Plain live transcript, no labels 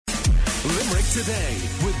Limerick Today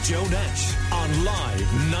with Joe Nash on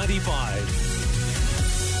Live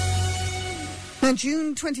 95. Now,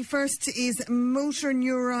 June 21st is Motor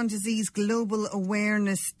Neuron Disease Global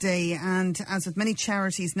Awareness Day, and as with many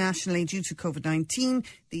charities nationally due to COVID-19,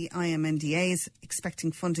 the IMNDA is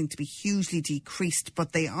expecting funding to be hugely decreased,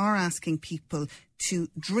 but they are asking people to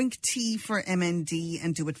drink tea for MND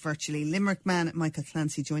and do it virtually. Limerick man Michael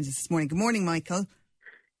Clancy joins us this morning. Good morning, Michael.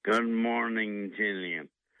 Good morning, Gillian.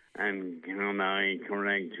 And can I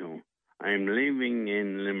correct you? I'm living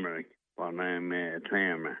in Limerick, but I'm a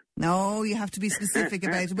claimer. No, you have to be specific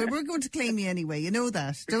about it. But we're going to claim you anyway. You know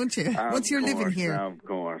that, don't you? Once you're living here. Of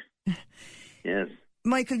course. Yes.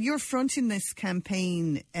 Michael, you're fronting this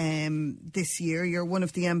campaign this year. You're one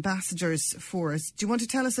of the ambassadors for us. Do you want to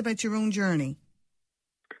tell us about your own journey?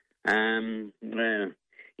 Well,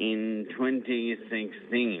 in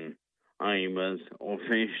 2016, I was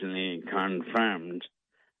officially confirmed.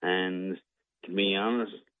 And to be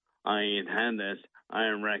honest, I had it, I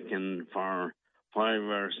reckon, for 5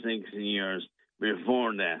 or 6 years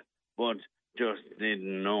before that, but just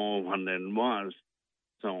didn't know what it was.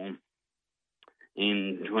 So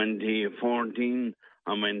in 2014,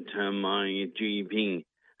 I went to my GP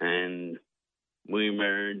and we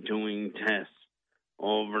were doing tests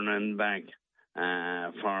over and back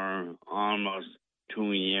for almost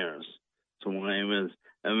 2 years. So I was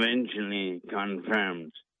eventually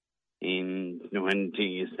confirmed in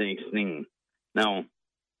 2016. Now,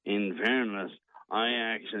 in fairness, I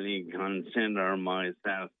actually consider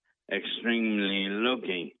myself extremely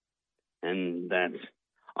lucky, and that's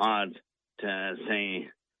odd to say,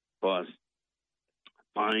 but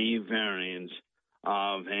my variant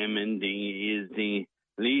of MND is the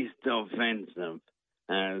least offensive,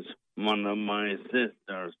 as one of my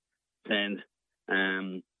sisters said.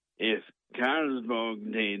 If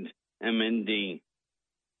Carlsberg did MND,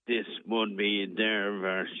 this would be their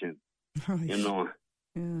version. Right. You know,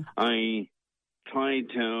 Yeah. I try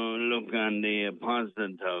to look on the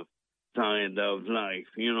positive side of life.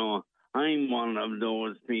 You know, I'm one of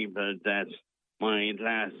those people that my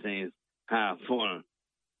glass is half full.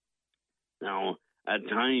 Now, at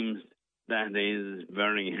times, that is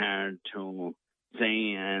very hard to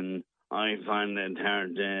say, and I find it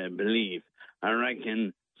hard to believe. I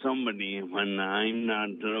reckon somebody, when I'm not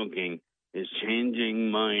looking, is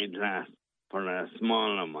changing my glass for a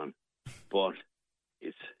smaller one, but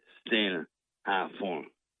it's still half full.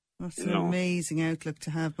 That's an amazing outlook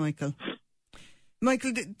to have, Michael.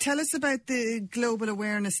 Michael, tell us about the Global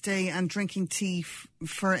Awareness Day and drinking tea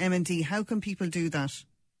for MND. How can people do that?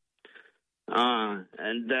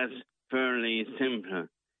 And that's fairly simple.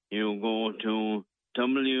 You go to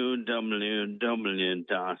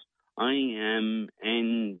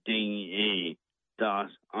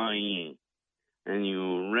www.imnda.ie and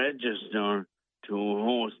you register to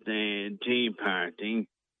host a tea party.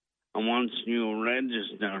 And once you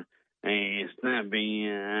register, a snappy,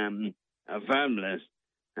 a fabulous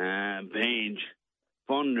page,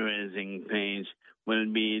 fundraising page, will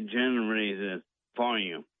be generated for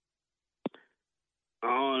you.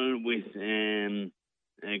 All with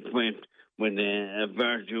equipped with a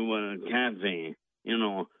virtual cafe, you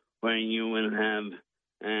know, where you will have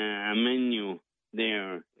a menu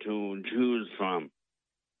there to choose from,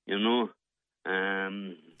 you know.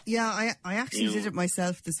 Yeah, I actually did it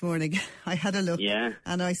myself this morning. I had a look,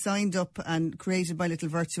 and I signed up and created my little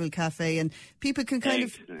virtual cafe, and people can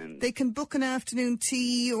they can book an afternoon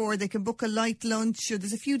tea or they can book a light lunch, or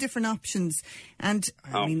there's a few different options. And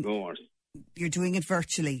I mean, course, you're doing it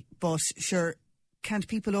virtually, but sure, can't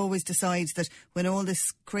people always decide that when all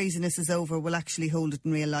this craziness is over, we'll actually hold it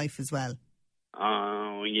in real life as well?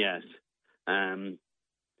 Oh, yes.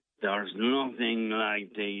 There's nothing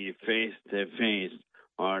like the face-to-face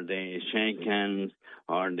or the shake hands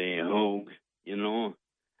or the hug, you know,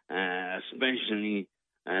 especially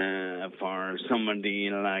for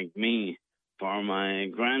somebody like me, for my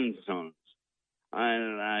grandsons.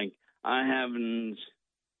 I haven't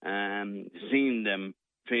seen them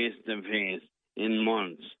face-to-face in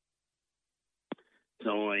months.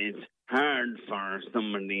 So it's hard for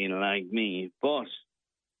somebody like me, but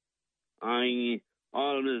I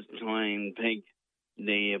always try and take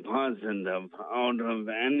the positive out of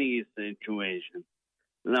any situation.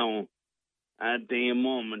 Now, at the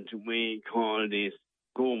moment, we call this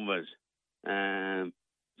COVID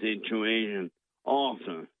situation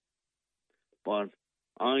awful. But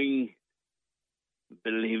I,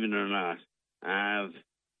 believe it or not, have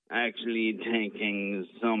actually taken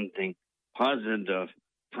something positive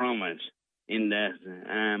from it, in that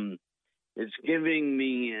it's giving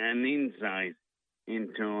me an insight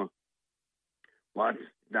into what's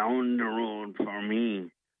down the road for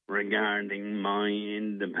me regarding my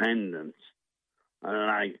independence.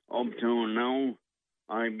 Like, up to now,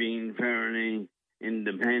 I've been fairly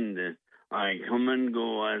independent. I come and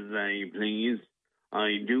go as I please.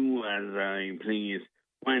 I do as I please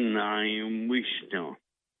when I wish to.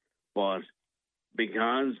 But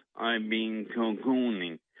because I've been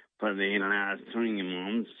cocooning for the last 3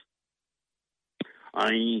 months,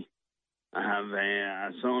 I have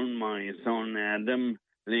a son. My son Adam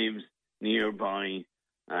lives nearby.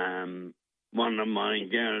 One of my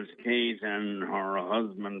girls, Kate, and her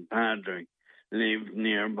husband Patrick live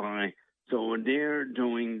nearby. So they're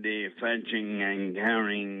doing the fetching and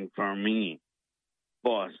carrying for me.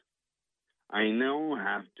 But I now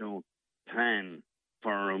have to plan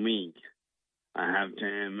for a week. I have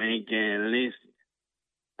to make a list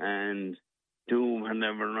and do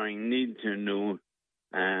whatever I need to do.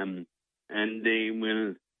 And they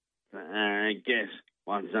will guess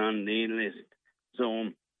what's on the list.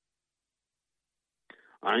 So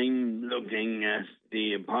I'm looking at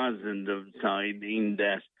the positive side in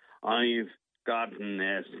that I've gotten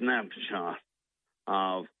a snapshot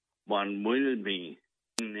of what will be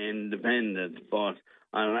independent, but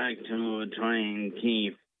I like to try and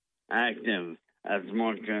keep active as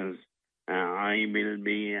much as I will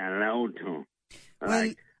be allowed to. Well,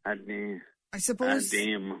 like I suppose...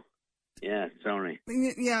 Yeah, sorry.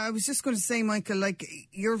 Yeah, I was just going to say, Michael, like,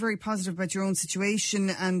 you're very positive about your own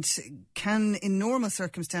situation and can, in normal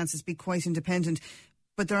circumstances, be quite independent.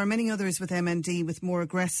 But there are many others with MND with more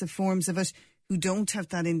aggressive forms of it who don't have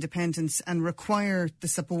that independence and require the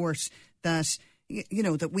support that, you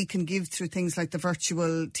know, that we can give through things like the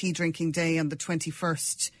virtual tea drinking day on the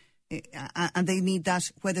 21st. And they need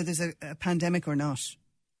that whether there's a pandemic or not.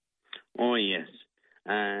 Oh, yes.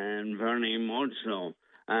 And very much so.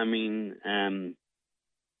 I mean,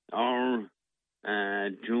 our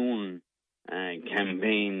June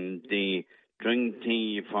campaign, the Drink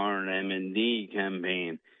Tea for MND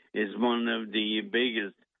campaign, is one of the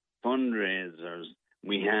biggest fundraisers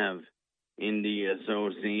we have in the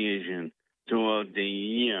association throughout the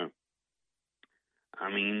year.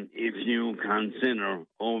 I mean, if you consider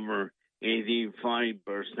over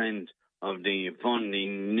 85% of the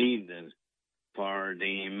funding needed for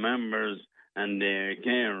the members and their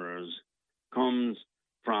carers comes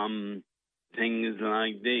from things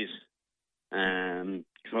like this,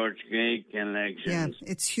 church cake collections. Yeah,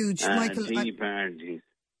 it's huge. Michael, tea parties,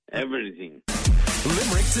 everything.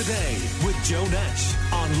 Limerick Today with Joe Nash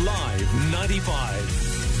on Live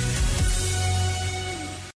 95.